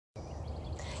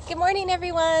Good morning,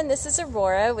 everyone. This is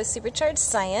Aurora with Supercharged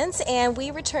Science, and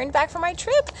we returned back from our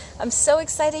trip. I'm so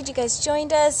excited you guys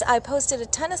joined us. I posted a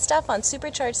ton of stuff on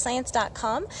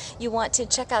superchargedscience.com. You want to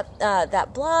check out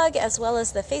that blog as well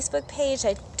as the Facebook page.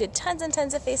 I did tons and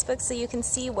tons of Facebook so you can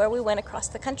see where we went across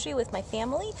the country with my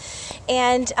family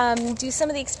and do some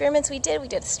of the experiments we did. We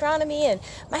did astronomy and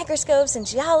microscopes and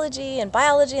geology and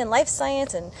biology and life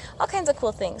science and all kinds of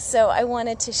cool things. So I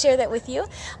wanted to share that with you.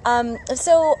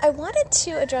 So I wanted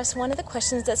to address one of the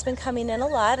questions that's been coming in a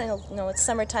lot. I know it's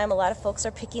summertime. A lot of folks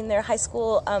are picking their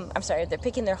they're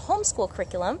picking their homeschool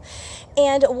curriculum.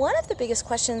 And one of the biggest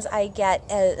questions I get,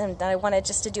 and I wanted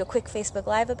just to do a quick Facebook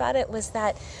Live about it, was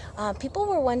that people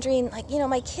were wondering,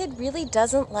 my kid really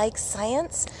doesn't like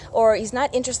science, or he's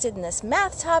not interested in this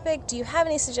math topic. Do you have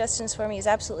any suggestions for me? He's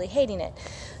absolutely hating it.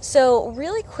 So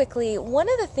really quickly,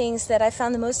 one of the things that I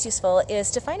found the most useful is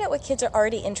to find out what kids are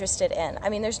already interested in. I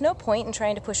mean, there's no point in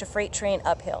trying to push a freight train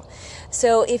uphill.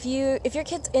 So if your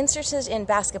kid's interested in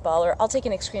basketball, or I'll take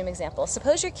an extreme example.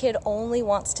 Suppose your kid only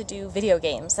wants to do video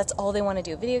games. That's all they want to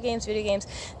do. Video games,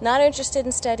 not interested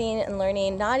in studying and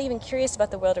learning, not even curious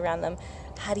about the world around them.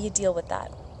 How do you deal with that?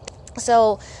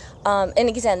 So, and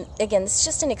again, this is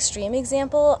just an extreme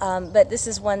example, but this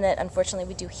is one that unfortunately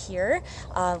we do hear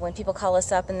when people call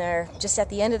us up and they're just at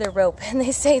the end of their rope and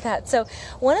they say that. So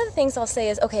one of the things I'll say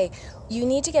is, okay, you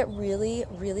need to get really,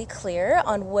 really clear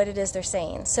on what it is they're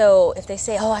saying. So if they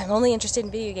say, oh, I'm only interested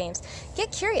in video games,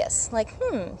 get curious,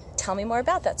 tell me more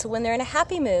about that. So when they're in a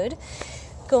happy mood,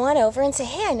 go on over and say,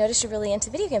 hey, I noticed you're really into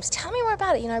video games. Tell me more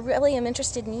about it. I really am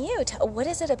interested in you. What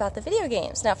is it about the video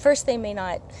games? Now, first, they may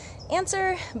not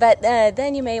answer, but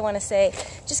then you may want to say,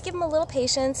 just give them a little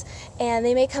patience, and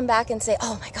they may come back and say,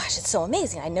 oh my gosh, it's so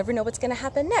amazing. I never know what's going to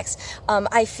happen next.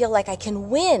 I feel like I can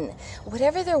win.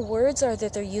 Whatever their words are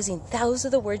that they're using, those are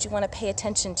the words you want to pay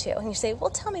attention to. And you say, well,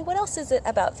 tell me, what else is it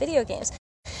about video games?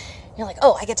 You're like,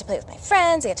 oh, I get to play with my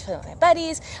friends, I get to play with my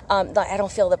buddies, I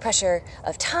don't feel the pressure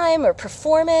of time or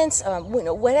performance,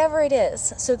 whatever it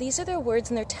is. So these are their words,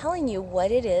 and they're telling you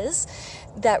what it is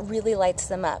that really lights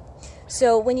them up.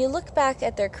 So when you look back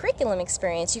at their curriculum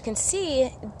experience, you can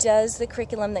see, does the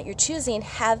curriculum that you're choosing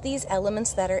have these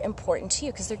elements that are important to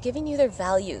you? Because they're giving you their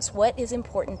values, what is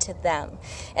important to them.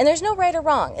 And there's no right or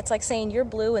wrong. It's like saying you're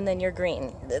blue and then you're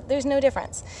green. There's no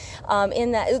difference.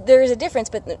 In that, there is a difference,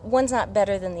 but one's not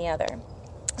better than the other.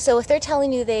 So if they're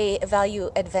telling you they value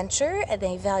adventure,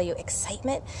 they value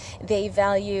excitement, they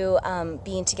value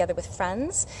being together with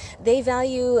friends, they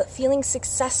value feeling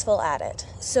successful at it.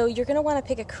 So you're going to want to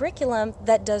pick a curriculum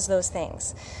that does those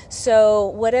things. So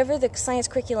whatever the science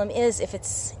curriculum is,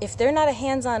 if they're not a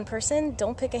hands-on person,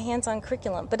 don't pick a hands-on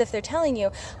curriculum. But if they're telling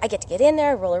you, I get to get in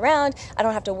there, roll around, I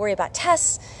don't have to worry about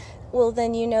tests, well,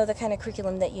 then you know the kind of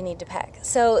curriculum that you need to pick.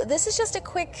 So this is just a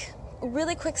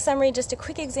really quick summary, just a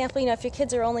quick example. If your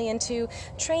kids are only into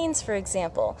trains, for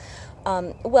example,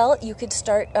 well, you could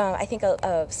start, I think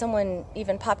someone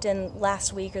even popped in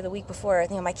last week or the week before,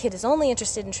 my kid is only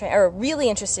interested in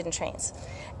really interested in trains.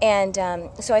 And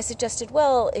so I suggested,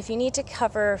 well, if you need to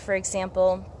cover, for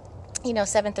example,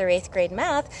 7th or 8th grade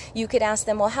math, you could ask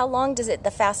them, well, how long does the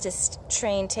fastest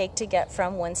train take to get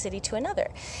from one city to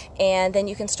another? And then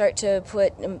you can start to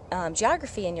put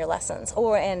geography in your lessons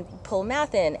and pull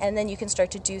math in. And then you can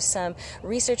start to do some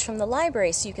research from the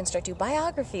library. So you can start to do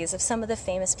biographies of some of the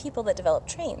famous people that developed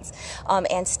trains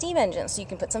and steam engines. So you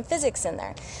can put some physics in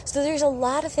there. So there's a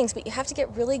lot of things, but you have to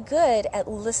get really good at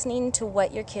listening to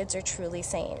what your kids are truly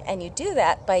saying. And you do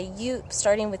that by you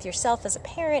starting with yourself as a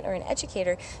parent or an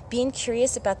educator, being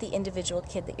curious about the individual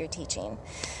kid that you're teaching.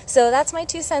 So that's my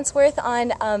 2 cents worth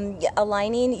on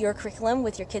aligning your curriculum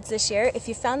with your kids this year. If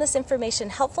you found this information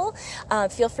helpful,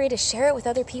 feel free to share it with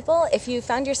other people. If you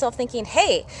found yourself thinking,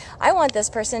 hey, I want this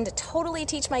person to totally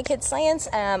teach my kids science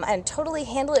and totally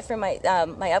handle it for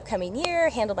my upcoming year,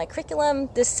 handle my curriculum,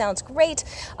 this sounds great,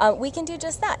 we can do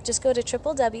just that. Just go to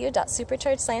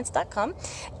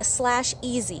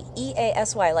www.superchargedscience.com/easy,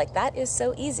 EASY, like that is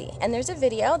so easy. And there's a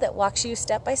video that walks you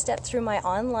step by step through my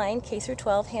online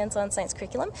K-12 hands-on science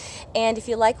curriculum. And if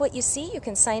you like what you see, you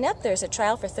can sign up. There's a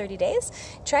trial for 30 days.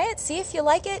 Try it, see if you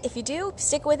like it. If you do,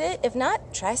 stick with it. If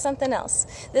not, try something else.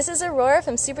 This is Aurora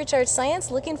from Supercharged Science.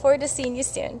 Looking forward to seeing you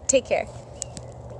soon. Take care.